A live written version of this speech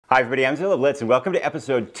Hi everybody, I'm Zilla Blitz and welcome to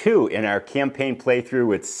episode 2 in our campaign playthrough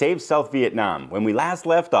with Save South Vietnam. When we last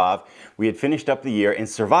left off, we had finished up the year and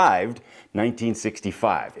survived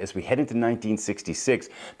 1965. As we head into 1966,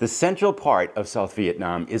 the central part of South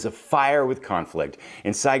Vietnam is afire with conflict,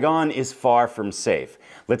 and Saigon is far from safe.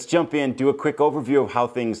 Let's jump in, do a quick overview of how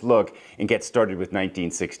things look, and get started with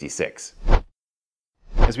 1966.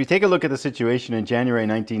 As we take a look at the situation in January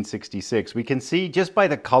 1966, we can see just by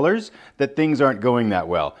the colors that things aren't going that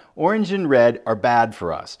well. Orange and red are bad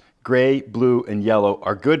for us. Gray, blue, and yellow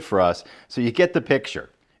are good for us, so you get the picture.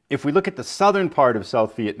 If we look at the southern part of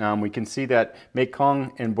South Vietnam, we can see that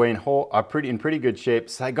Mekong and Buon Ho are in pretty good shape.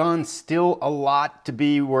 Saigon's still a lot to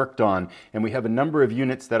be worked on, and we have a number of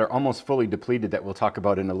units that are almost fully depleted that we'll talk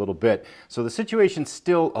about in a little bit. So the situation's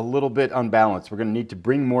still a little bit unbalanced. We're going to need to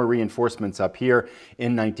bring more reinforcements up here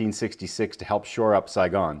in 1966 to help shore up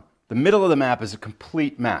Saigon. The middle of the map is a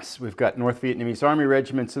complete mess. We've got North Vietnamese Army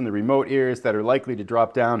regiments in the remote areas that are likely to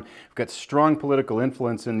drop down. We've got strong political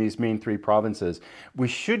influence in these main three provinces. We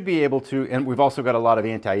should be able to, and we've also got a lot of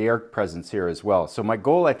anti-air presence here as well. So my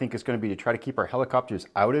goal, I think, is going to be to try to keep our helicopters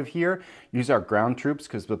out of here, use our ground troops,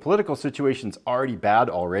 because the political situation's already bad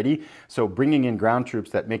already. So bringing in ground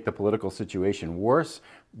troops that make the political situation worse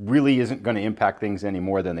really isn't going to impact things any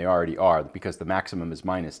more than they already are, because the maximum is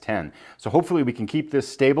 -10. So hopefully we can keep this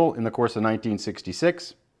stable in the course of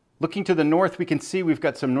 1966. Looking to the north, we can see we've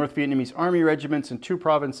got some North Vietnamese Army regiments in 2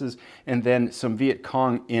 provinces, and then some Viet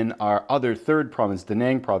Cong in our other 3rd province, Da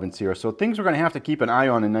Nang province here. So things we're going to have to keep an eye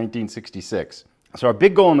on in 1966. So our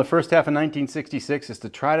big goal in the first half of 1966 is to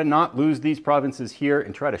try to not lose these provinces here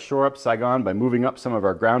and try to shore up Saigon by moving up some of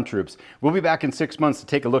our ground troops. We'll be back in 6 months to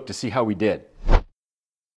take a look to see how we did.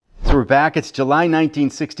 So we're back, it's July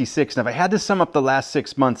 1966, and if I had to sum up the last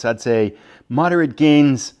 6 months, I'd say moderate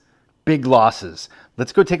gains, big losses.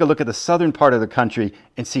 Let's go take a look at the southern part of the country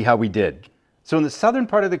and see how we did. So in the southern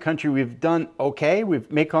part of the country, we've done okay.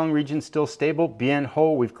 Mekong region still stable. Bien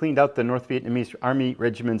Ho, we've cleaned out the North Vietnamese Army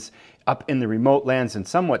regiments up in the remote lands and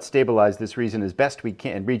somewhat stabilized this region as best we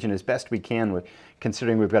can,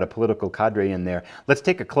 considering we've got a political cadre in there. Let's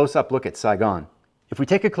take a close-up look at Saigon. If we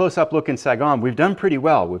take a close-up look in Saigon, we've done pretty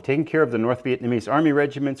well. We've taken care of the North Vietnamese Army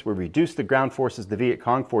regiments. We've reduced the ground forces, the Viet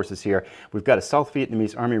Cong forces here. We've got a South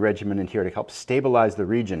Vietnamese Army regiment in here to help stabilize the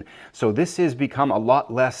region. So this has become a lot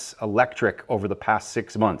less electric over the past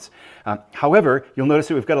 6 months. However, you'll notice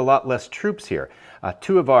that we've got a lot less troops here.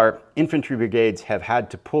 2 of our infantry brigades have had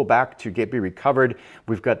to pull back to be recovered.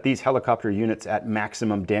 We've got these helicopter units at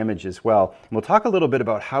maximum damage as well. And we'll talk a little bit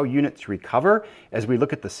about how units recover as we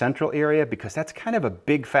look at the central area, because that's kind of a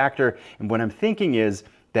big factor. And what I'm thinking is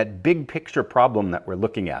that big picture problem that we're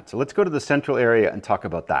looking at. So let's go to the central area and talk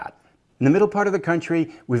about that. In the middle part of the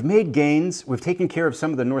country, we've made gains. We've taken care of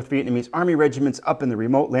some of the North Vietnamese Army regiments up in the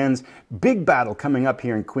remote lands. Big battle coming up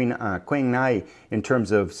here in Quang Nai in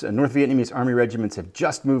terms of North Vietnamese Army regiments have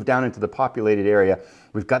just moved down into the populated area.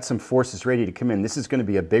 We've got some forces ready to come in. This is going to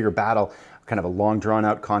be a bigger battle, kind of a long drawn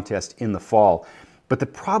out contest in the fall. But the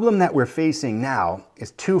problem that we're facing now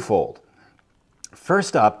is twofold.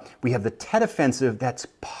 First up, we have the Tet Offensive that's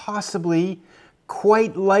possibly,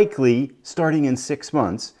 quite likely, starting in 6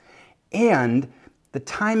 months. And the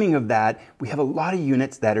timing of that, we have a lot of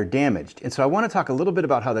units that are damaged. And so I want to talk a little bit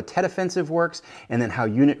about how the Tet Offensive works and then how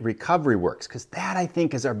unit recovery works, because that, I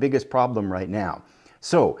think, is our biggest problem right now.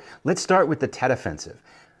 So let's start with the Tet Offensive.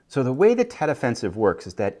 So the way the Tet Offensive works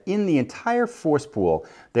is that in the entire force pool,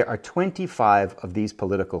 there are 25 of these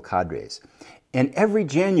political cadres. And every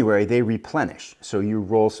January, they replenish. So you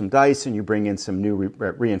roll some dice and you bring in some new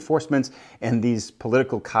reinforcements, and these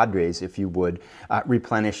political cadres, if you would,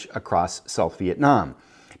 replenish across South Vietnam.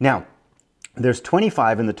 Now, there's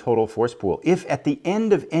 25 in the total force pool. If at the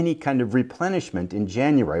end of any kind of replenishment in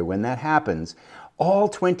January, when that happens, all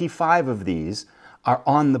 25 of these are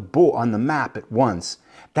on the map at once,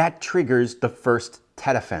 that triggers the first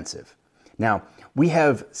Tet Offensive. Now, we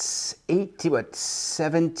have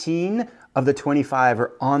 17 of the 25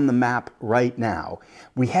 are on the map right now.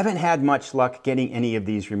 We haven't had much luck getting any of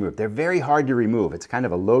these removed. They're very hard to remove. It's kind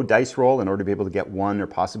of a low dice roll in order to be able to get 1 or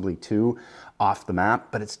possibly 2 off the map,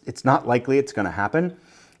 but it's not likely it's going to happen.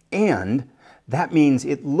 And that means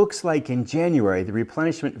it looks like in January, the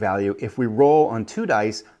replenishment value, if we roll on 2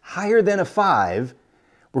 dice higher than a 5,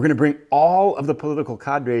 we're going to bring all of the political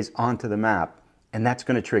cadres onto the map, and that's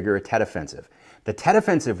going to trigger a Tet Offensive. The Tet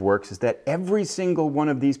Offensive works is that every single one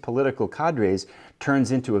of these political cadres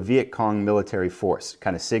turns into a Viet Cong military force,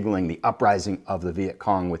 kind of signaling the uprising of the Viet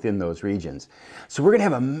Cong within those regions. So we're going to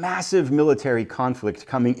have a massive military conflict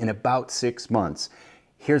coming in about 6 months.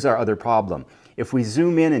 Here's our other problem. if we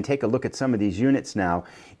zoom in and take a look at some of these units now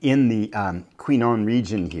in the Quenon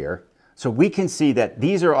region here, so we can see that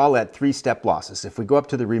these are all at 3-step losses. If we go up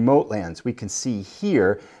to the remote lands, we can see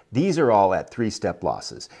here, these are all at 3-step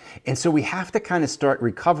losses. And so we have to kind of start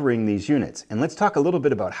recovering these units. And let's talk a little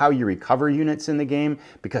bit about how you recover units in the game,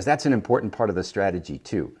 because that's an important part of the strategy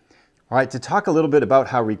too. All right, to talk a little bit about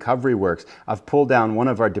how recovery works, I've pulled down one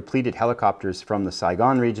of our depleted helicopters from the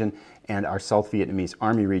Saigon region and our South Vietnamese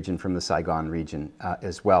Army region from the Saigon region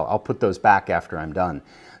as well. I'll put those back after I'm done.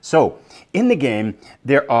 So in the game,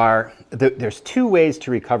 there's 2 ways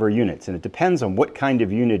to recover units, and it depends on what kind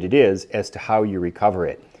of unit it is as to how you recover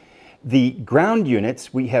it. The ground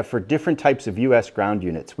units we have for different types of U.S. ground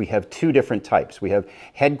units. We have 2 different types. We have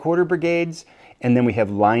headquarter brigades, and then we have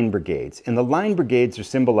line brigades. And the line brigades are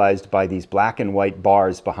symbolized by these black and white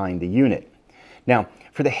bars behind the unit. Now,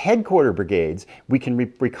 for the headquarter brigades, we can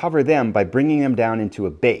recover them by bringing them down into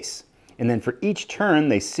a base. And then for each turn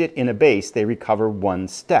they sit in a base, they recover 1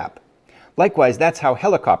 step. Likewise, that's how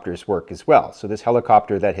helicopters work as well. So this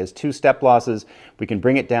helicopter that has 2 step losses, we can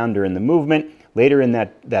bring it down during the movement. Later in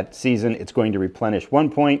that season, it's going to replenish 1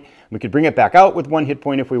 point. We could bring it back out with 1 hit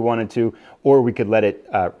point if we wanted to, or we could let it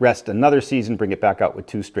rest another season, bring it back out with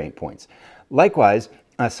 2 strength points. Likewise,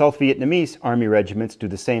 South Vietnamese Army regiments do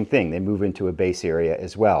the same thing. They move into a base area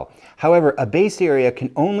as well. However, a base area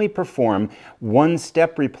can only perform 1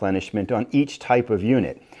 step replenishment on each type of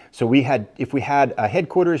unit. So if we had a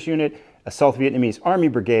headquarters unit, a South Vietnamese Army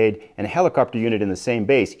brigade, and a helicopter unit in the same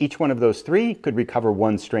base, each one of those 3 could recover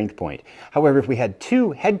 1 strength point. However, if we had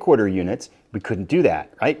 2 headquarter units, we couldn't do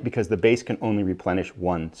that, right? Because the base can only replenish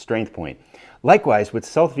 1 strength point. Likewise, with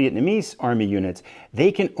South Vietnamese Army units,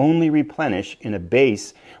 they can only replenish in a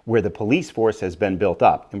base where the police force has been built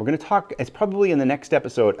up. And we're going to talk, it's probably in the next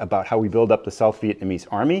episode, about how we build up the South Vietnamese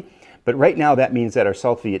Army. But right now, that means that our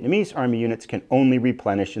South Vietnamese Army units can only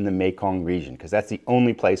replenish in the Mekong region, because that's the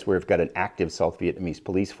only place where we've got an active South Vietnamese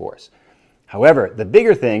police force. However, the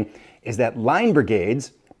bigger thing is that line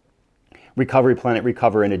brigades recover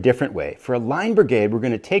in a different way. For a line brigade, we're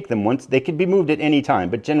going to take them once, they can be moved at any time,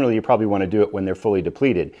 but generally you probably want to do it when they're fully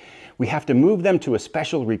depleted. We have to move them to a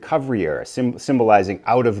special recovery area, symbolizing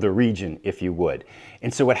out of the region, if you would.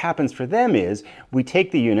 And so what happens for them is, we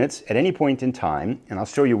take the units at any point in time, and I'll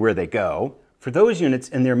show you where they go. For those units,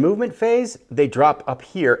 in their movement phase, they drop up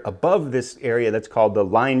here above this area that's called the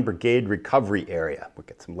Line Brigade Recovery Area. We'll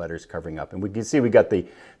get some letters covering up, and we can see we got the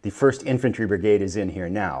 1st Infantry Brigade is in here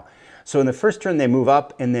now. So in the first turn they move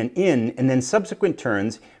up and then in, and then subsequent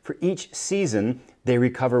turns, for each season, they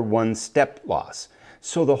recover 1 step loss.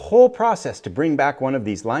 So the whole process to bring back one of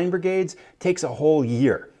these line brigades takes a whole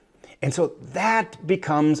year. And so that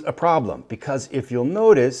becomes a problem, because if you'll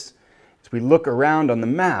notice, as we look around on the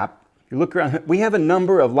map, you look around, we have a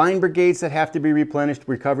number of line brigades that have to be replenished,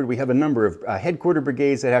 recovered. We have a number of headquarter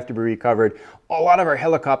brigades that have to be recovered. A lot of our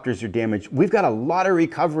helicopters are damaged. We've got a lot of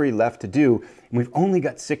recovery left to do, and we've only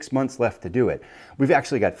got 6 months left to do it. We've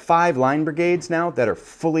actually got 5 line brigades now that are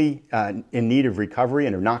fully in need of recovery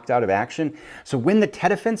and are knocked out of action. So when the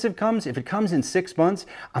Tet Offensive comes, if it comes in 6 months,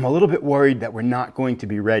 I'm a little bit worried that we're not going to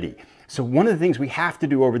be ready. So one of the things we have to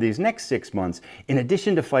do over these next 6 months, in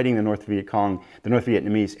addition to fighting the North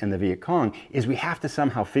Vietnamese and the Viet Cong, is we have to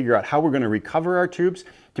somehow figure out how we're going to recover our troops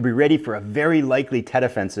to be ready for a very likely Tet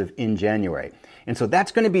Offensive in January. And so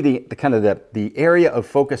that's going to be the area of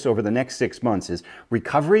focus over the next 6 months, is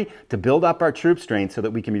recovery to build up our troop strength so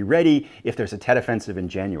that we can be ready if there's a Tet Offensive in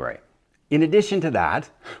January. In addition to that,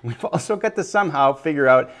 we've also got to somehow figure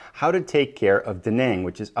out how to take care of Da Nang,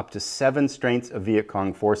 which is up to 7 strengths of Viet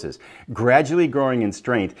Cong forces, gradually growing in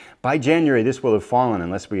strength. By January, this will have fallen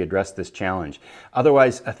unless we address this challenge.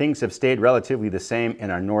 Otherwise, things have stayed relatively the same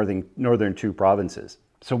in our northern 2 provinces.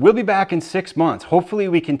 So we'll be back in 6 months. Hopefully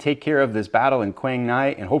we can take care of this battle in Quang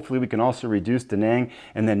Ngai, and hopefully we can also reduce Da Nang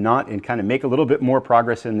and kind of make a little bit more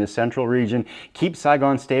progress in this central region, keep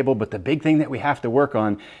Saigon stable. But the big thing that we have to work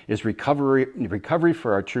on is recovery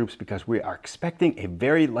for our troops, because we are expecting a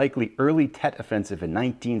very likely early Tet Offensive in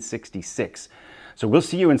 1966. So we'll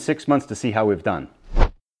see you in 6 months to see how we've done.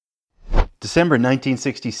 December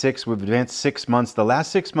 1966, we've advanced 6 months. The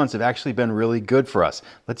last 6 months have actually been really good for us.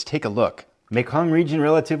 Let's take a look. Mekong region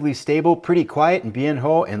relatively stable, pretty quiet in Bien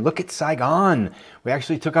Ho, and look at Saigon. We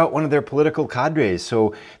actually took out one of their political cadres,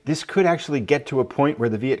 so this could actually get to a point where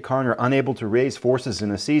the Viet Cong are unable to raise forces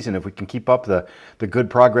in a season if we can keep up the good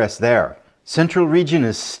progress there. Central region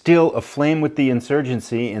is still aflame with the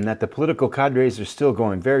insurgency, and that the political cadres are still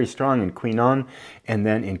going very strong in Quy Nhon and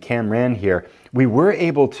then in Cam Ranh here. We were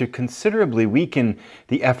able to considerably weaken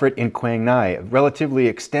the effort in Quang Ngai, a relatively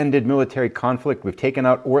extended military conflict. We've taken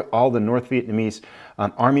out all the North Vietnamese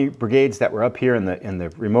army brigades that were up here in the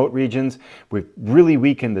remote regions. We've really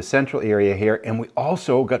weakened the central area here, and we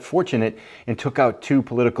also got fortunate and took out 2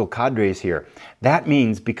 political cadres here. That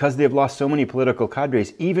means because they've lost so many political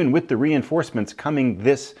cadres, even with the reinforcements coming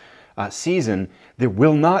this season, there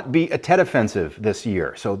will not be a Tet offensive this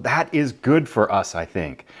year. So that is good for us, I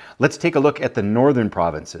think. Let's take a look at the northern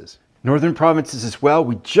provinces. Northern provinces as well.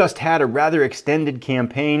 We just had a rather extended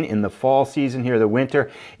campaign in the fall season here, the winter,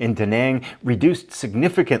 in Da Nang. Reduced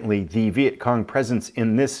significantly the Viet Cong presence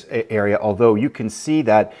in this area, although you can see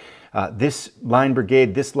that this line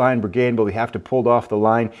brigade, but we have to pull off the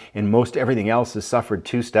line, and most everything else has suffered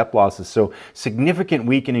 2 step losses. So significant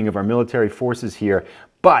weakening of our military forces here,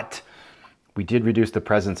 but we did reduce the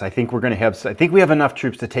presence. I think we have enough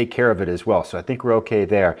troops to take care of it as well, so I think we're okay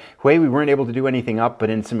there. Hue, we weren't able to do anything up, but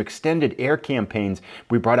in some extended air campaigns,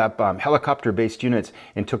 we brought up helicopter-based units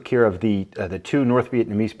and took care of the 2 North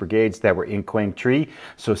Vietnamese brigades that were in Quang Tri,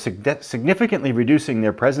 so significantly reducing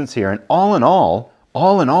their presence here. And all in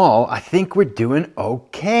all, I think we're doing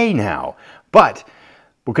okay now. But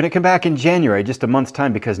we're going to come back in January, just a month's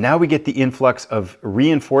time, because now we get the influx of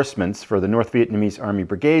reinforcements for the North Vietnamese Army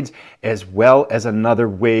brigades, as well as another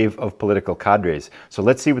wave of political cadres. So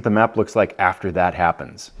let's see what the map looks like after that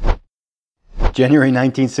happens. January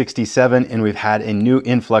 1967, and we've had a new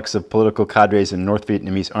influx of political cadres and North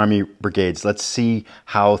Vietnamese Army brigades. Let's see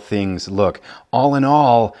how things look. All in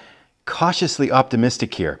all, cautiously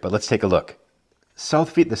optimistic here, but let's take a look.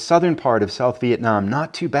 The southern part of South Vietnam,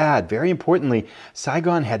 not too bad. Very importantly,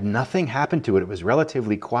 Saigon had nothing happen to it. It was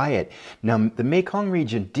relatively quiet. Now, the Mekong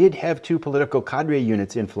region did have 2 political cadre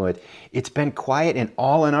units influence. It's been quiet and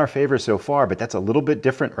all in our favor so far, but that's a little bit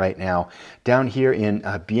different right now. Down here in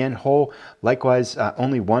Bien Ho, likewise,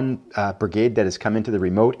 only 1 brigade that has come into the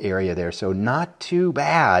remote area there, so not too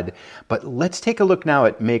bad. But let's take a look now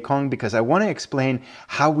at Mekong, because I want to explain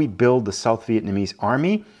how we build the South Vietnamese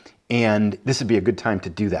Army, and this would be a good time to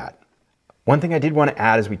do that. One thing I did want to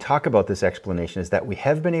add as we talk about this explanation is that we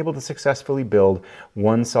have been able to successfully build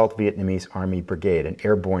 1 South Vietnamese Army brigade, an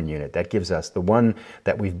airborne unit. That gives us the one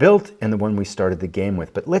that we've built and the one we started the game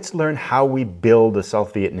with. But let's learn how we build a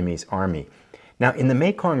South Vietnamese Army. Now, in the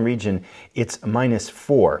Mekong region, it's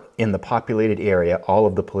 -4 in the populated area, all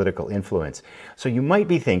of the political influence. So you might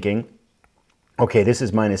be thinking, okay, this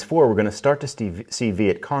is -4, we're going to start to see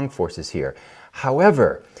Viet Cong forces here.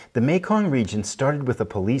 However, the Mekong region started with a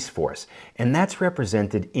police force, and that's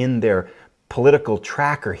represented in their political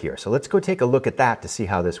tracker here. So let's go take a look at that to see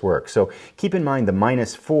how this works. So keep in mind the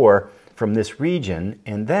 -4 from this region,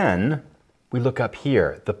 and then we look up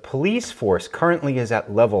here. The police force currently is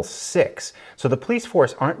at level 6. So the police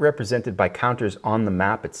force aren't represented by counters on the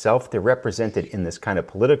map itself. They're represented in this kind of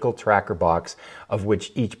political tracker box, of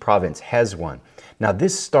which each province has one. Now,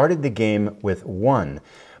 this started the game with 1.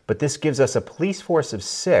 But this gives us a police force of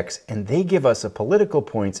 6, and they give us a political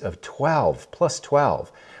points of 12, plus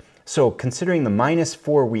 12. So considering the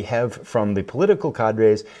 -4 we have from the political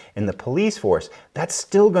cadres and the police force, that's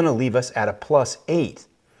still going to leave us at a +8.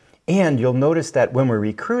 And you'll notice that when we're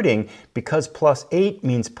recruiting, because +8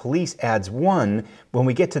 means police adds 1, when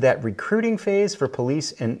we get to that recruiting phase for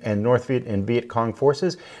police and North Viet and Viet Cong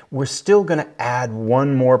forces, we're still going to add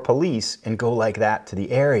 1 more police and go like that to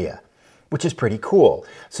the area, which is pretty cool.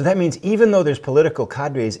 So that means even though there's political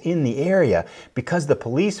cadres in the area, because the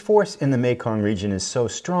police force in the Mekong region is so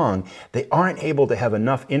strong, they aren't able to have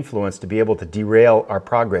enough influence to be able to derail our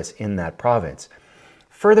progress in that province.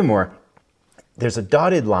 Furthermore, there's a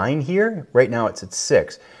dotted line here. Right now it's at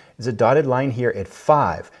 6. There's a dotted line here at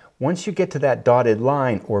 5. Once you get to that dotted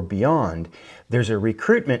line or beyond, there's a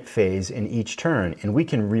recruitment phase in each turn, and we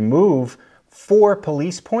can remove 4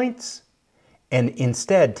 police points and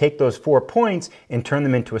instead take those 4 points and turn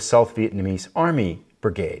them into a South Vietnamese Army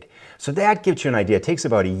brigade. So that gives you an idea. It takes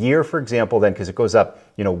about a year, for example, then, because it goes up,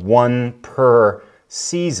 1 per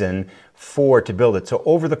season, 4 to build it. So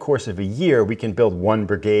over the course of a year, we can build 1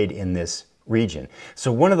 brigade in this region.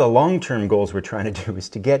 So one of the long-term goals we're trying to do is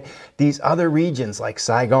to get these other regions like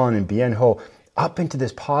Saigon and Bien Ho up into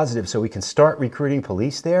this positive so we can start recruiting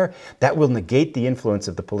police there. That will negate the influence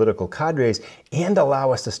of the political cadres and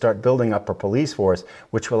allow us to start building up our police force,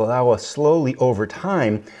 which will allow us slowly over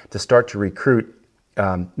time to start to recruit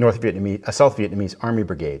South Vietnamese Army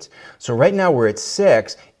brigades. So right now we're at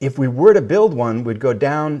 6. If we were to build one, we'd go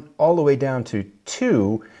down all the way down to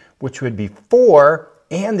 2, which would be 4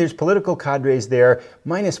 and there's political cadres there.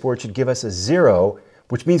 -4 should give us a 0,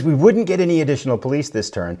 which means we wouldn't get any additional police this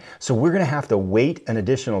turn. So we're going to have to wait an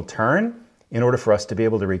additional turn in order for us to be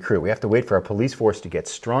able to recruit. We have to wait for our police force to get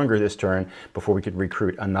stronger this turn before we could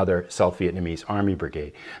recruit another South Vietnamese Army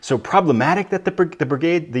brigade. So problematic that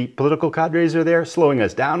the political cadres are there, slowing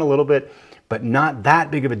us down a little bit, but not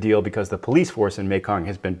that big of a deal because the police force in Mekong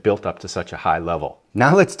has been built up to such a high level.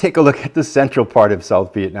 Now let's take a look at the central part of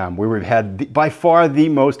South Vietnam, where we've had by far the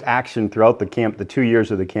most action throughout the 2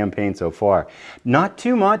 years of the campaign so far. Not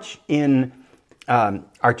too much in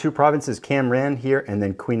our two provinces, Cam Ranh here and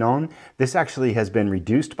then Quy Nhon. This actually has been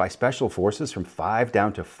reduced by special forces from 5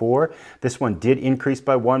 down to 4. This one did increase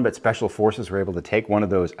by 1, but special forces were able to take one of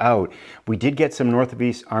those out. We did get some North of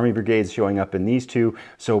East Army brigades showing up in these two.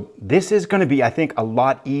 So this is going to be, I think, a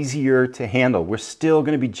lot easier to handle. We're still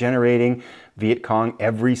going to be generating Viet Cong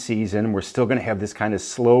every season. We're still going to have this kind of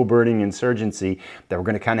slow burning insurgency that we're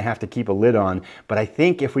going to kind of have to keep a lid on. But I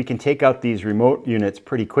think if we can take out these remote units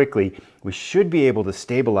pretty quickly, we should be able to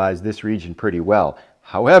stabilize this region pretty well.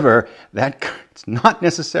 However, that's not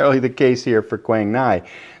necessarily the case here for Quang Ngai.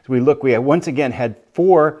 So we have once again had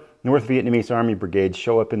 4 North Vietnamese Army brigades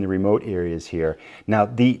show up in the remote areas here. Now,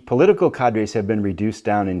 the political cadres have been reduced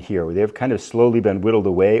down in here. They've kind of slowly been whittled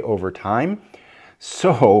away over time.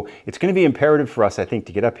 So it's going to be imperative for us, I think,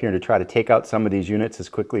 to get up here and to try to take out some of these units as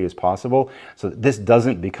quickly as possible so that this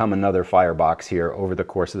doesn't become another firebox here over the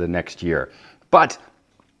course of the next year. But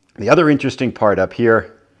the other interesting part up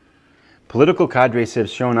here, political cadres have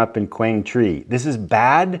shown up in Quang Tri. This is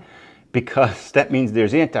bad because that means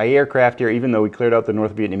there's anti-aircraft here, even though we cleared out the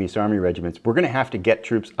North Vietnamese Army regiments. We're going to have to get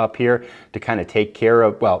troops up here to kind of take care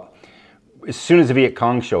of, well, as soon as the Viet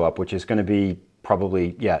Cong show up, which is going to be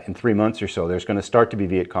probably, yeah, in 3 months or so, there's going to start to be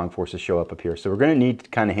Viet Cong forces show up here. So we're going to need to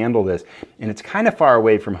kind of handle this. And it's kind of far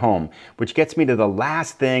away from home, which gets me to the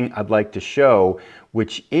last thing I'd like to show,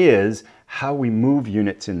 which is how we move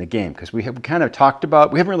units in the game. Because we have kind of talked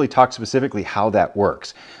about, we haven't really talked specifically how that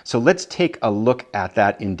works. So let's take a look at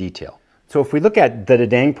that in detail. So if we look at the Da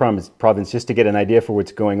Nang province, just to get an idea for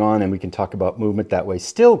what's going on, and we can talk about movement that way,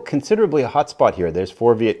 still considerably a hot spot here. There's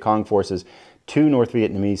 4 Viet Cong forces, 2 North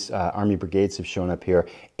Vietnamese Army brigades have shown up here.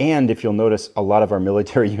 And if you'll notice, a lot of our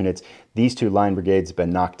military units, these 2 line brigades have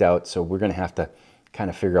been knocked out. So we're going to have to kind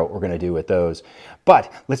of figure out what we're going to do with those.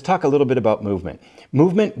 But let's talk a little bit about movement.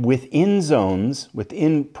 Movement within zones,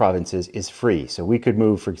 within provinces, is free. So we could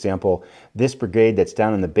move, for example, this brigade that's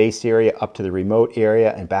down in the base area up to the remote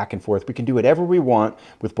area and back and forth. We can do whatever we want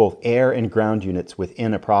with both air and ground units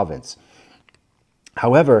within a province.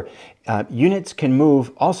 However, units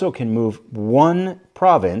also can move one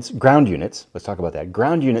province, ground units, let's talk about that.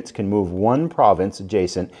 Ground units can move one province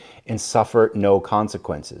adjacent and suffer no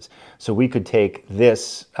consequences. So we could take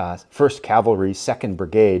this 1st Cavalry, 2nd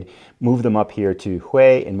Brigade, move them up here to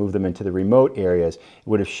Hue and move them into the remote areas. It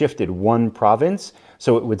would have shifted one province,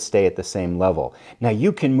 so it would stay at the same level. Now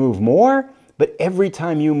you can move more, but every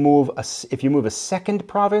time you move, if you move a 2nd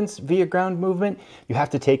province via ground movement, you have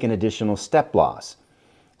to take an additional step loss.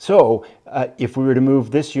 So if we were to move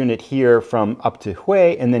this unit here from up to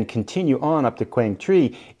Hue and then continue on up to Quang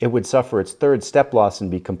Tri, it would suffer its 3rd step loss and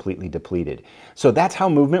be completely depleted. So that's how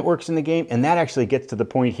movement works in the game, and that actually gets to the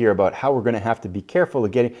point here about how we're going to have to be careful of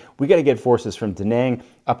getting, we got to get forces from Da Nang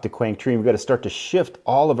up to Quang Tri, and we've got to start to shift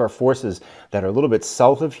all of our forces that are a little bit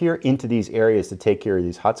south of here into these areas to take care of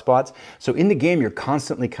these hotspots. So in the game, you're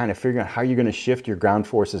constantly kind of figuring out how you're going to shift your ground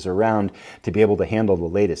forces around to be able to handle the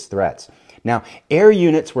latest threats. Now, air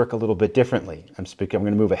units work a little bit differently. I'm going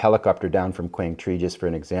to move a helicopter down from Quang Tri just for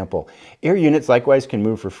an example. Air units likewise can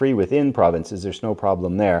move for free within provinces. There's no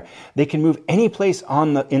problem there. They can move any place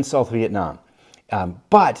in South Vietnam.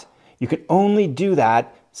 But you can only do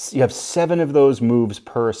that, you have 7 of those moves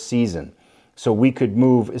per season. So we could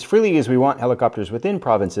move as freely as we want helicopters within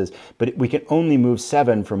provinces, but we can only move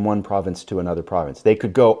 7 from one province to another province. They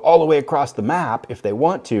could go all the way across the map if they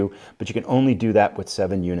want to, but you can only do that with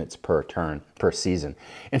 7 units per turn, per season.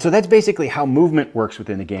 And so that's basically how movement works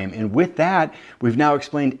within the game. And with that, we've now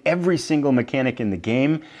explained every single mechanic in the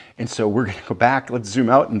game. And so we're going to go back, let's zoom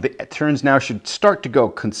out, and the turns now should start to go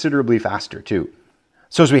considerably faster too.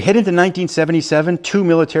 So as we head into 1977, 2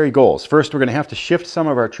 military goals. First, we're going to have to shift some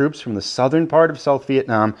of our troops from the southern part of South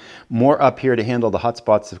Vietnam more up here to handle the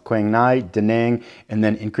hotspots of Quang Ngai, Da Nang, and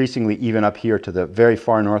then increasingly even up here to the very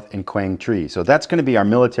far north in Quang Tri. So that's going to be our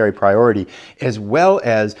military priority, as well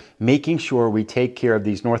as making sure we take care of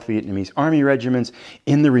these North Vietnamese Army regiments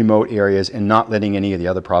in the remote areas and not letting any of the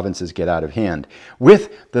other provinces get out of hand.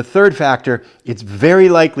 With the third factor, it's very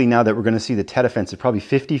likely now that we're going to see the Tet Offensive, probably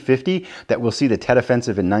 50-50, that we'll see the Tet Offensive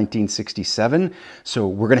offensive in 1967. So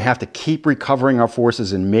we're going to have to keep recovering our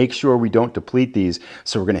forces and make sure we don't deplete these.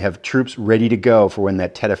 So we're going to have troops ready to go for when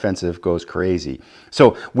that Tet Offensive goes crazy.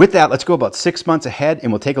 So with that, let's go about 6 months ahead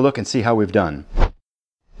and we'll take a look and see how we've done.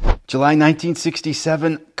 July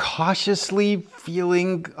 1967, cautiously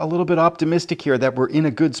feeling a little bit optimistic here that we're in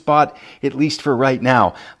a good spot, at least for right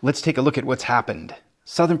now. Let's take a look at what's happened.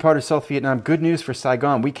 Southern part of South Vietnam, good news for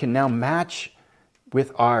Saigon. We can now match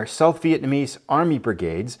with our South Vietnamese army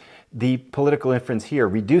brigades the political inference here,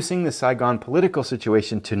 reducing the Saigon political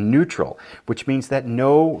situation to neutral, which means that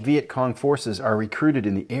no Viet Cong forces are recruited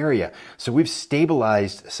in the area. So we've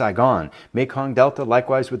stabilized Saigon. Mekong Delta,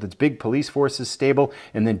 likewise with its big police forces, stable,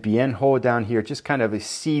 and then Bien Ho down here, just kind of a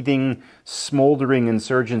seething, smoldering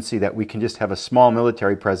insurgency that we can just have a small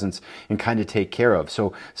military presence and kind of take care of.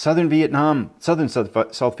 So South Vietnam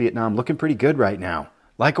looking pretty good right now.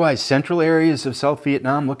 Likewise, central areas of South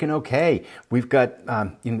Vietnam looking okay. We've got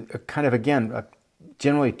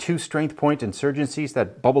generally 2 strength point insurgencies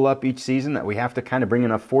that bubble up each season that we have to kind of bring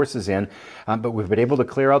enough forces in. But we've been able to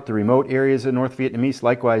clear out the remote areas of North Vietnamese.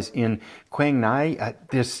 Likewise, in Quang Nai,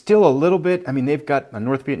 there's still a little bit. I mean, they've got a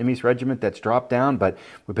North Vietnamese regiment that's dropped down, but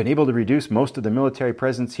we've been able to reduce most of the military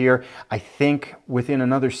presence here. I think within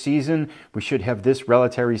another season, we should have this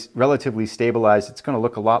relatively stabilized. It's going to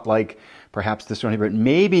look a lot like perhaps this one here, but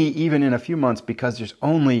maybe even in a few months, because there's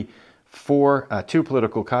only 2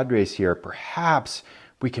 political cadres here, perhaps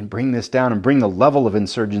we can bring this down and bring the level of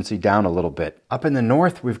insurgency down a little bit. Up in the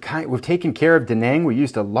north, we've taken care of Da Nang. We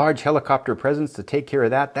used a large helicopter presence to take care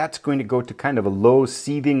of that. That's going to go to kind of a low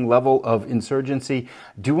seething level of insurgency.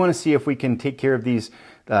 Do want to see if we can take care of these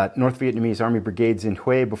North Vietnamese Army brigades in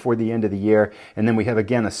Hue before the end of the year. And then we have,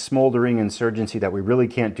 again, a smoldering insurgency that we really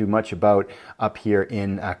can't do much about up here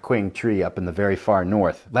in Quang Tri, up in the very far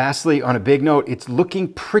north. Lastly, on a big note, it's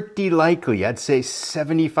looking pretty likely, I'd say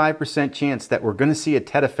 75% chance that we're going to see a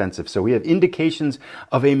Tet Offensive. So we have indications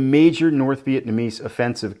of a major North Vietnamese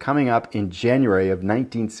offensive coming up in January of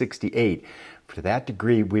 1968. To that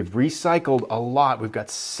degree, we've recycled a lot. We've got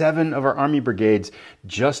 7 of our army brigades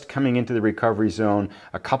just coming into the recovery zone,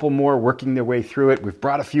 a couple more working their way through it. We've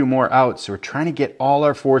brought a few more out, so we're trying to get all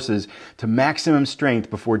our forces to maximum strength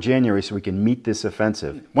before January so we can meet this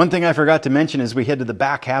offensive. One thing I forgot to mention as we head to the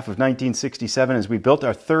back half of 1967 is we built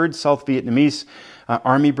our 3rd South Vietnamese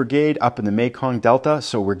Army Brigade up in the Mekong Delta,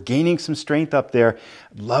 so we're gaining some strength up there.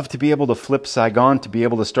 I'd love to be able to flip Saigon to be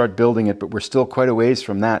able to start building it, but we're still quite a ways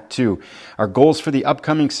from that too. Our goals for the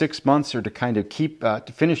upcoming 6 months are to kind of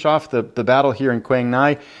to finish off the battle here in Quang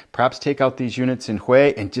Nai, perhaps take out these units in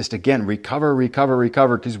Hue, and just again recover,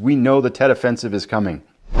 because we know the Tet Offensive is coming.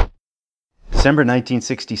 December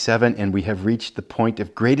 1967, and we have reached the point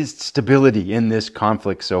of greatest stability in this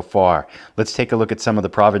conflict so far. Let's take a look at some of the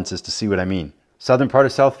provinces to see what I mean. Southern part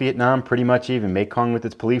of South Vietnam, pretty much even. Mekong with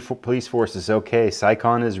its police forces, okay.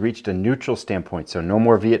 Saigon has reached a neutral standpoint, so no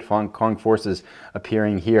more Viet Cong forces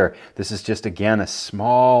appearing here. This is just, again, a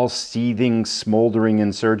small, seething, smoldering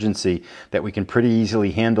insurgency that we can pretty easily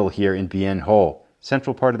handle here in Bien Ho.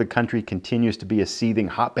 Central part of the country continues to be a seething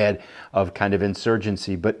hotbed of kind of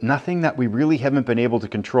insurgency, but nothing that we really haven't been able to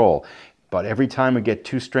control. But every time we get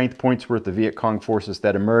 2 strength points worth of Viet Cong forces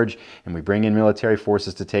that emerge, and we bring in military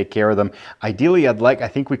forces to take care of them. Ideally, I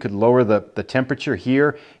think we could lower the temperature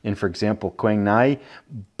here in, for example, Quang Nai,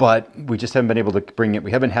 but we just haven't been able to bring it.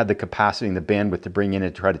 We haven't had the capacity and the bandwidth to bring in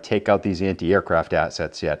and try to take out these anti-aircraft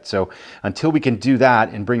assets yet. So until we can do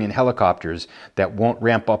that and bring in helicopters that won't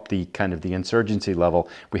ramp up the kind of the insurgency level,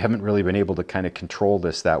 we haven't really been able to kind of control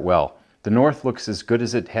this that well. The north looks as good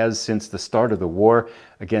as it has since the start of the war.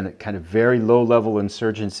 Again, kind of very low-level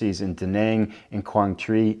insurgencies in Da Nang and Quang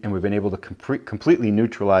Tri, and we've been able to completely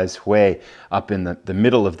neutralize Hue up in the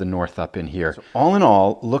middle of the north up in here. So all in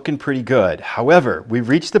all, looking pretty good. However, we've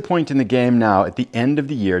reached the point in the game now at the end of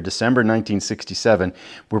the year, December 1967,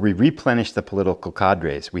 where we replenish the political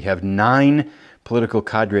cadres. We have 9 political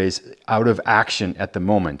cadres out of action at the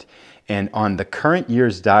moment. And on the current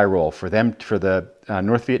year's die roll, for the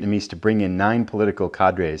North Vietnamese to bring in 9 political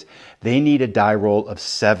cadres, they need a die roll of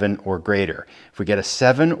 7 or greater. If we get a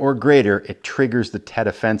 7 or greater, it triggers the Tet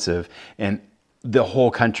Offensive, and the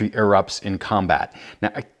whole country erupts in combat.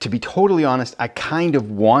 Now, to be totally honest, I kind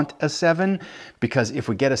of want a 7, because if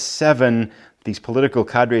we get a 7, these political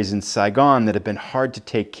cadres in Saigon that have been hard to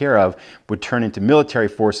take care of would turn into military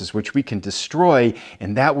forces, which we can destroy,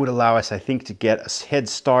 and that would allow us, I think, to get a head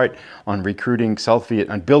start on recruiting South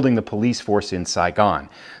Viet, on building the police force in Saigon.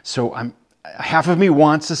 So half of me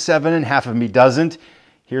wants a 7 and half of me doesn't.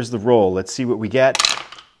 Here's the roll. Let's see what we get.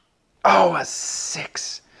 Oh, a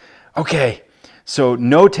 6. Okay. So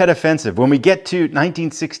no Tet Offensive. When we get to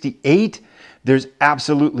 1968, there's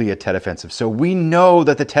absolutely a Tet Offensive. So we know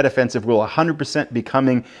that the Tet Offensive will 100% be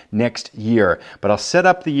coming next year. But I'll set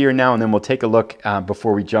up the year now and then we'll take a look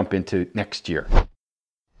before we jump into next year.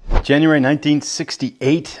 January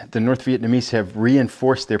 1968, the North Vietnamese have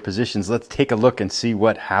reinforced their positions. Let's take a look and see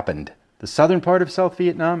what happened. The southern part of South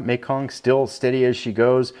Vietnam, Mekong, still steady as she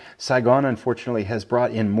goes. Saigon, unfortunately, has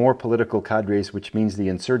brought in more political cadres, which means the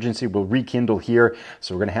insurgency will rekindle here.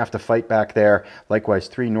 So we're going to have to fight back there. Likewise,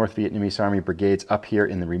 3 North Vietnamese Army brigades up here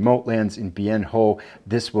in the remote lands in Bien Ho.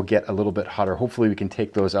 This will get a little bit hotter. Hopefully we can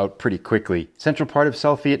take those out pretty quickly. Central part of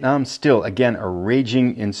South Vietnam, still, again, a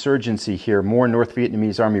raging insurgency here. More North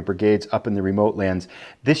Vietnamese Army brigades up in the remote lands.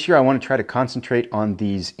 This year I want to try to concentrate on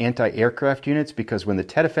these anti-aircraft units because when the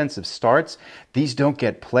Tet Offensive starts, these don't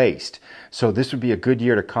get placed. So this would be a good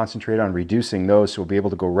year to concentrate on reducing those so we'll be able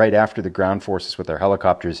to go right after the ground forces with our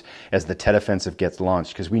helicopters as the Tet Offensive gets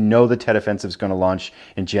launched, because we know the Tet Offensive is going to launch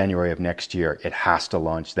in January of next year. It has to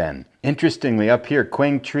launch then. Interestingly, up here,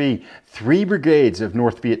 Quang Tri, 3 brigades of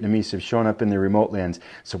North Vietnamese have shown up in the remote lands.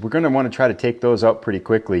 So we're going to want to try to take those out pretty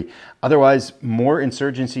quickly. Otherwise, more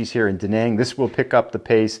insurgencies here in Da Nang. This will pick up the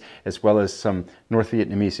pace, as well as some North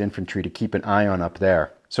Vietnamese infantry to keep an eye on up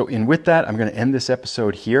there. So with that, I'm going to end this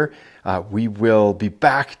episode here. We will be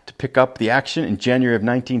back to pick up the action in January of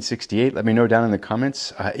 1968. Let me know down in the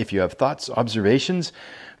comments if you have thoughts, observations.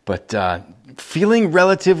 But feeling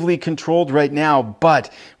relatively controlled right now,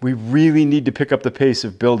 but we really need to pick up the pace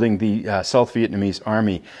of building the South Vietnamese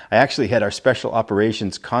army. I actually had our special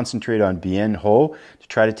operations concentrate on Bien Ho to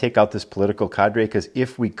try to take out this political cadre, because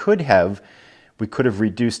if we could have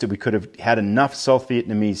reduced it. We could have had enough South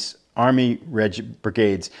Vietnamese Army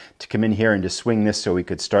brigades to come in here and to swing this so we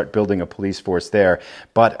could start building a police force there.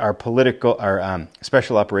 But our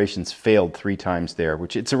special operations failed 3 times there,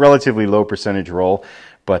 which it's a relatively low percentage roll.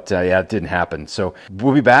 But yeah, it didn't happen. So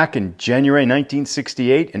we'll be back in January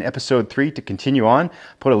 1968 in episode 3 to continue on.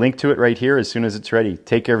 Put a link to it right here as soon as it's ready.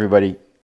 Take care, everybody.